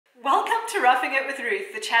Welcome to Roughing It with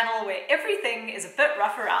Ruth, the channel where everything is a bit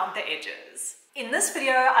rough around the edges. In this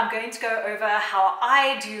video, I'm going to go over how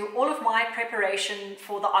I do all of my preparation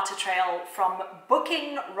for the Otter Trail, from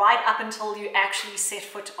booking right up until you actually set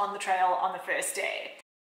foot on the trail on the first day.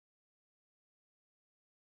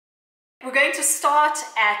 We're going to start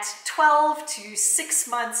at 12 to 6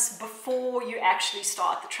 months before you actually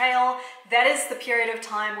start the trail. That is the period of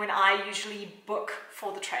time when I usually book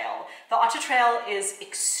for the trail. The Otter Trail is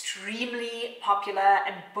extremely popular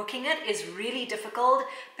and booking it is really difficult,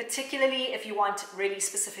 particularly if you want really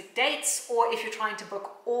specific dates or if you're trying to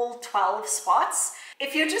book all 12 spots.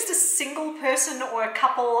 If you're just a single person or a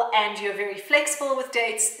couple and you're very flexible with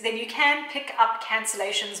dates, then you can pick up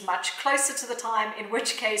cancellations much closer to the time, in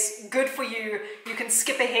which case, good for you. You can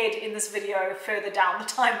skip ahead in this video further down the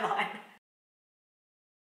timeline.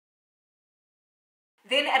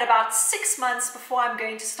 Then at about 6 months before I'm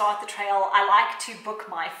going to start the trail, I like to book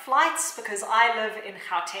my flights because I live in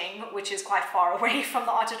Gauteng, which is quite far away from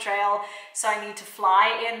the Otter Trail, so I need to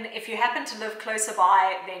fly in. If you happen to live closer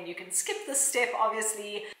by, then you can skip this step,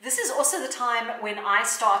 obviously. This is also the time when I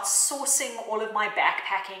start sourcing all of my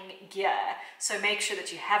backpacking gear. So make sure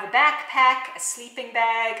that you have a backpack, a sleeping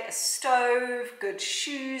bag, a stove, good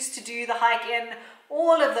shoes to do the hike in,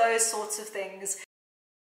 all of those sorts of things.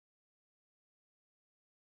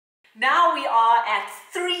 Now we are at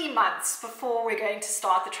 3 months before we're going to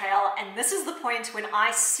start the trail, and this is the point when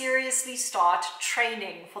I seriously start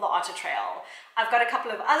training for the Otter Trail. I've got a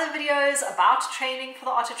couple of other videos about training for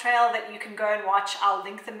the Otter Trail that you can go and watch. I'll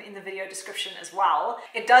link them in the video description as well.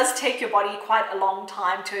 It does take your body quite a long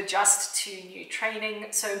time to adjust to new training,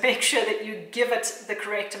 so make sure that you give it the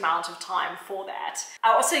correct amount of time for that.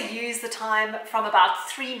 I also use the time from about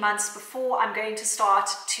 3 months before I'm going to start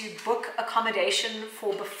to book accommodation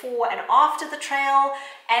for before and after the trail,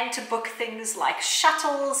 and to book things like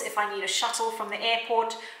shuttles if I need a shuttle from the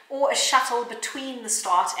airport, or a shuttle between the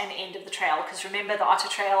start and end of the trail, because remember, the Otter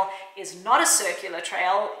Trail is not a circular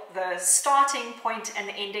trail. The starting point and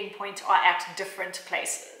the ending point are at different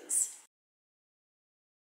places.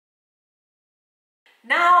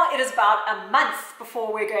 Now it is about a month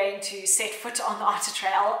before we're going to set foot on the Otter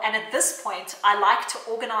Trail, and at this point I like to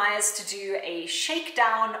organize to do a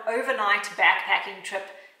shakedown overnight backpacking trip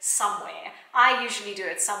somewhere. I usually do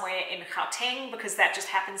it somewhere in Gauteng because that just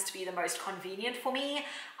happens to be the most convenient for me.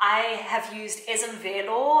 I have used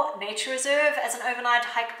Ezemvelo Nature Reserve as an overnight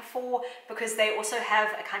hike before because they also have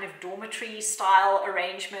a kind of dormitory style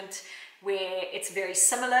arrangement where it's very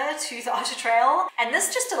similar to the Otter Trail. And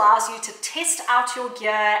this just allows you to test out your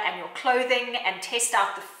gear and your clothing and test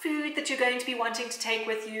out the food that you're going to be wanting to take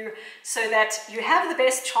with you, so that you have the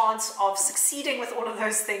best chance of succeeding with all of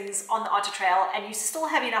those things on the Otter Trail, and you still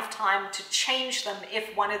have enough time to change them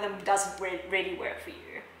if one of them doesn't really work for you.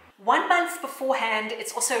 1 month beforehand,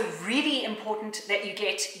 it's also really important that you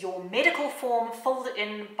get your medical form filled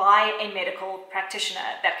in by a medical practitioner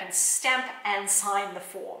that can stamp and sign the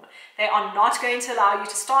form. They are not going to allow you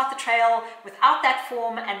to start the trail without that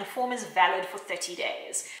form, and the form is valid for 30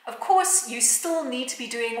 days. Of course, you still need to be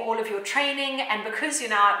doing all of your training, and because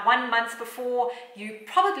you're now at 1 month before, you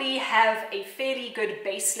probably have a fairly good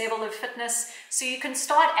base level of fitness, so you can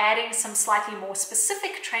start adding some slightly more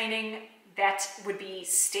specific training. That would be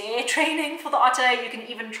stair training for the Otter. You can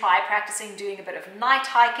even try practicing doing a bit of night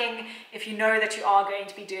hiking if you know that you are going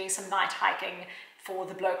to be doing some night hiking for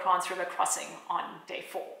the Blowkrans River crossing on day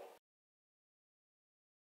 4.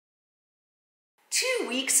 2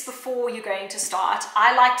 weeks before you're going to start,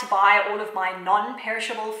 I like to buy all of my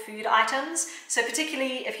non-perishable food items. So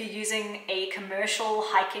particularly if you're using a commercial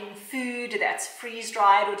hiking food that's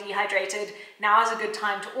freeze-dried or dehydrated, now is a good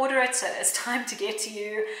time to order it so it's time to get to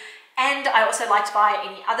you. And I also like to buy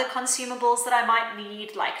any other consumables that I might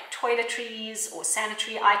need, like toiletries or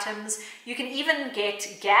sanitary items. You can even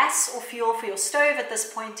get gas or fuel for your stove at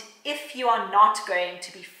this point if you are not going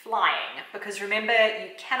to be flying, because remember,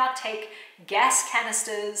 you cannot take gas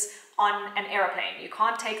canisters on an airplane. You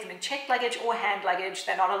can't take them in checked luggage or hand luggage.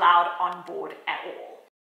 They're not allowed on board at all.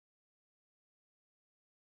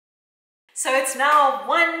 So it's now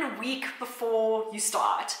 1 week before you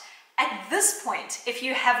start. At this point, if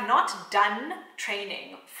you have not done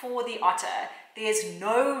training for the Otter, there's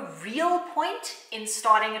no real point in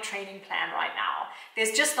starting a training plan right now.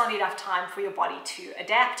 There's just not enough time for your body to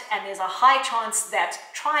adapt, and there's a high chance that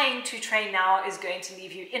trying to train now is going to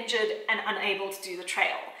leave you injured and unable to do the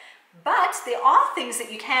trail. But there are things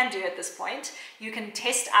that you can do at this point. You can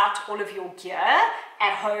test out all of your gear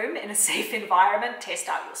at home in a safe environment, test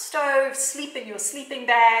out your stove, sleep in your sleeping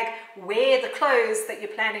bag, wear the clothes that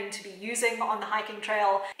you're planning to be using on the hiking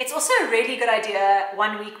trail. It's also a really good idea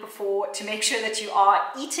 1 week before to make sure that you are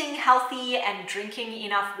eating healthy and drinking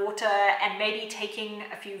enough water and maybe taking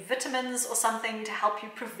a few vitamins or something to help you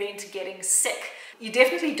prevent getting sick. You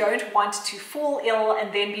definitely don't want to fall ill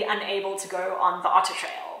and then be unable to go on the Otter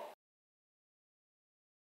Trail.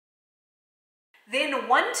 Then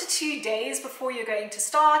 1 to 2 days before you're going to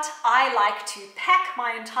start, I like to pack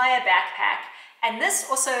my entire backpack, and this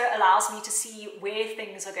also allows me to see where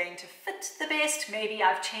things are going to fit the best. Maybe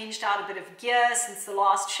I've changed out a bit of gear since the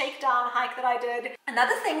last shakedown hike that I did.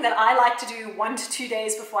 Another thing that I like to do 1 to 2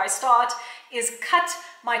 days before I start is cut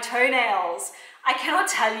my toenails. I cannot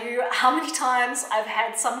tell you how many times I've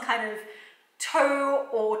had some kind of toe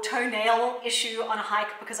or toenail issue on a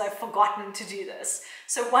hike because I've forgotten to do this.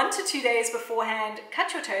 So 1 to 2 days beforehand,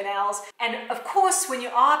 cut your toenails. And of course, when you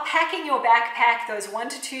are packing your backpack those 1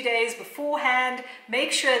 to 2 days beforehand,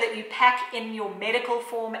 make sure that you pack in your medical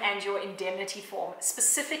form and your indemnity form.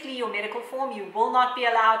 Specifically your medical form, you will not be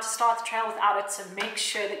allowed to start the trail without it, so make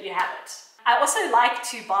sure that you have it. I also like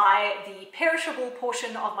to buy the perishable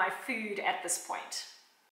portion of my food at this point.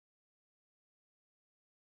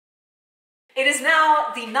 It is now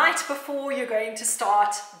the night before you're going to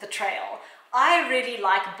start the trail. I really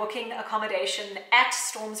like booking accommodation at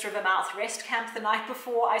Storms River Mouth Rest Camp the night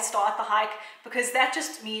before I start the hike, because that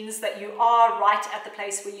just means that you are right at the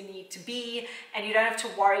place where you need to be and you don't have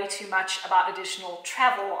to worry too much about additional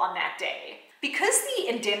travel on that day. Because the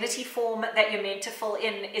indemnity form that you're meant to fill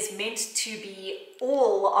in is meant to be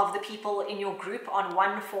all of the people in your group on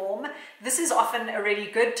one form, this is often a really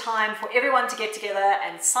good time for everyone to get together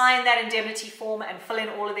and sign that indemnity form and fill in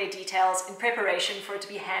all of their details in preparation for it to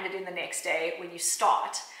be handed in the next day when you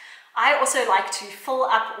start. I also like to fill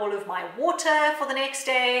up all of my water for the next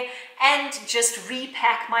day and just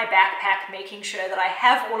repack my backpack, making sure that I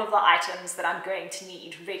have all of the items that I'm going to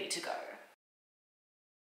need ready to go.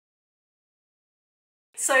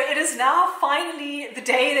 So it is now finally the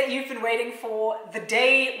day that you've been waiting for, the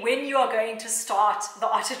day when you are going to start the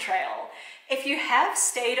Otter Trail. If you have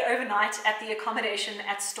stayed overnight at the accommodation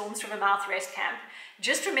at Storms River Mouth Rest Camp,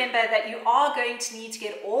 just remember that you are going to need to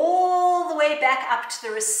get all the way back up to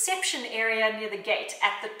the reception area near the gate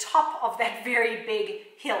at the top of that very big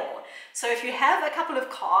hill. So if you have a couple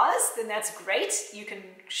of cars, then that's great. You can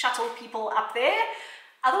shuttle people up there.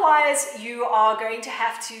 Otherwise, you are going to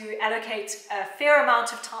have to allocate a fair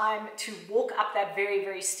amount of time to walk up that very,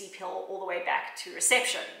 very steep hill all the way back to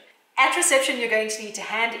reception. At reception, you're going to need to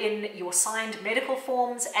hand in your signed medical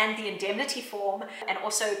forms and the indemnity form, and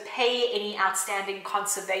also pay any outstanding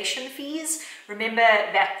conservation fees. Remember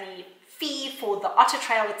that the fee for the Otter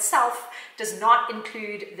Trail itself does not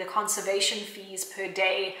include the conservation fees per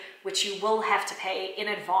day, which you will have to pay in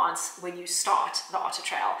advance when you start the Otter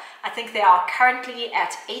Trail. I think they are currently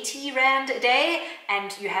at 80 Rand a day,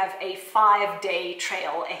 and you have a 5-day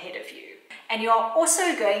trail ahead of you. And you are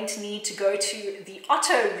also going to need to go to the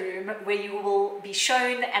Otter room, where you will be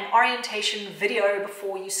shown an orientation video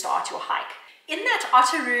before you start your hike. In that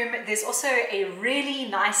Otter room, there's also a really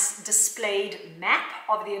nice displayed map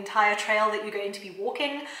of the entire trail that you're going to be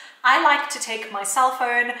walking. I like to take my cell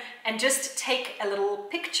phone and just take a little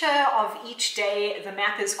picture of each day. The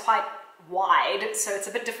map is quite wide, so it's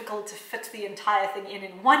a bit difficult to fit the entire thing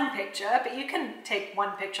in one picture, but you can take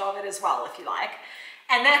one picture of it as well if you like.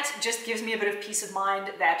 And that just gives me a bit of peace of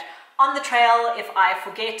mind that on the trail, if I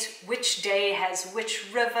forget which day has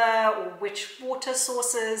which river or which water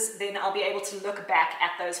sources, then I'll be able to look back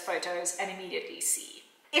at those photos and immediately see.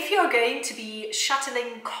 If you're going to be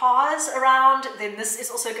shuttling cars around, then this is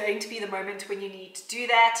also going to be the moment when you need to do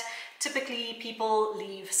that. Typically, people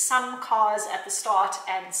leave some cars at the start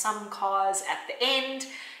and some cars at the end.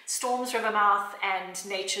 Storms River Mouth and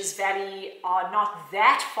Nature's Valley are not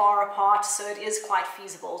that far apart, so it is quite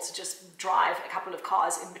feasible to just drive a couple of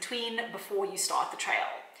cars in between before you start the trail.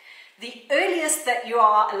 The earliest that you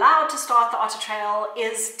are allowed to start the Otter Trail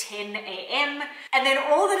is 10 a.m. and then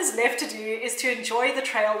all that is left to do is to enjoy the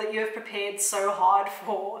trail that you have prepared so hard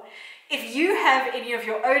for. If you have any of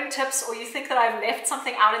your own tips, or you think that I've left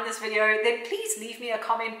something out in this video, then please leave me a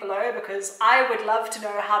comment below, because I would love to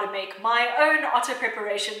know how to make my own otter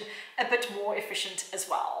preparation a bit more efficient as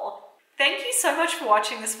well. Thank you so much for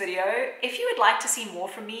watching this video. If you would like to see more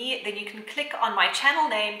from me, then you can click on my channel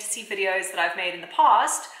name to see videos that I've made in the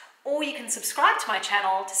past, or you can subscribe to my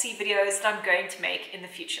channel to see videos that I'm going to make in the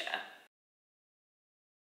future.